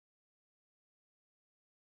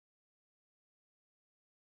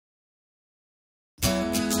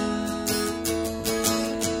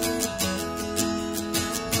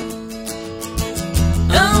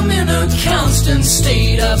in a constant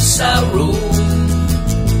state of sorrow.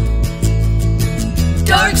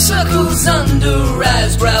 Dark circles under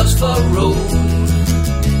eyes, brows furrowed.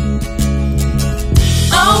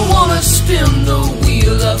 I wanna spin the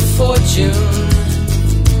wheel of fortune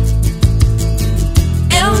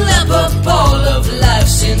and lap up all of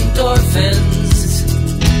life's endorphins.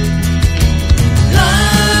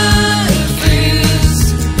 Life is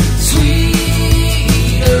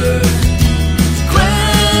sweeter,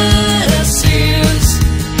 grass is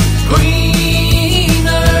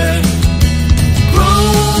greener,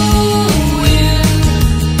 growing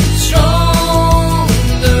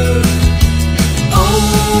stronger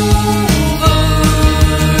over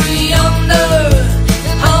yonder,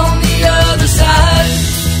 on the other side,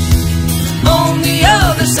 on the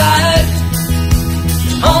other side,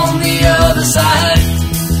 on the other side,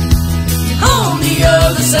 on the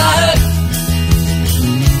other side.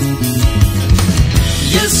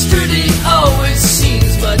 Yesterday always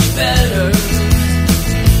seems much better.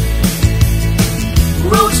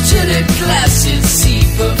 Rose-tinted glasses see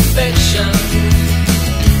perfection.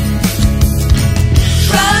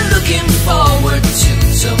 Try looking forward to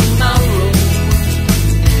tomorrow.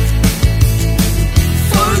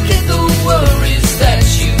 Forget the worries that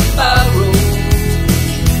you borrow.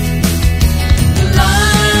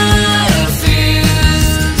 Life is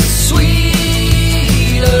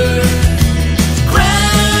sweeter,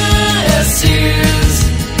 grass is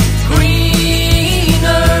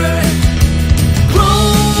greener,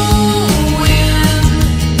 growing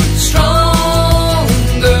stronger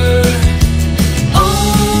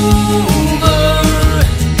over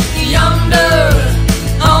yonder,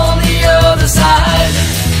 on the other side,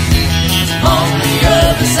 on the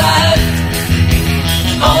other side,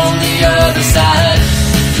 on the other side.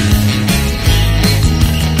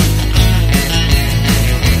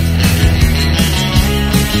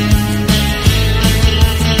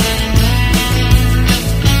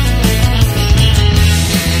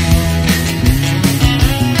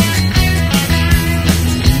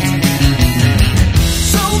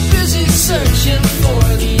 So busy searching for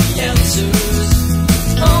the answers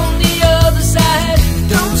on the other side.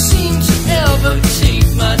 Don't seem to ever take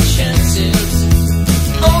my chances.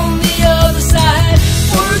 On the other side,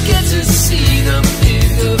 forget to see the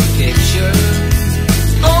bigger picture.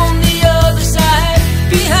 On the other side,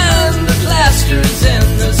 behind the plasters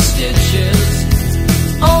and the stitches.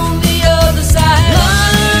 On the other side,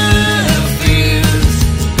 life is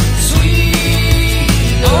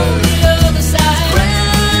sweet. On the other side,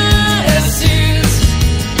 grass is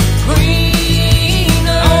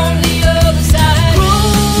greener. On the other side,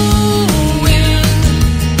 growing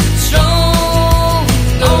strong.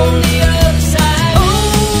 On the other side,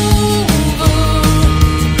 over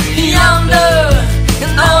yonder,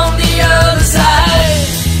 and on the other side,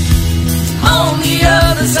 on the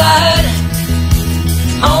other side,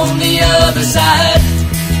 on the other side,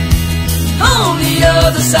 on the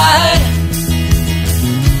other side.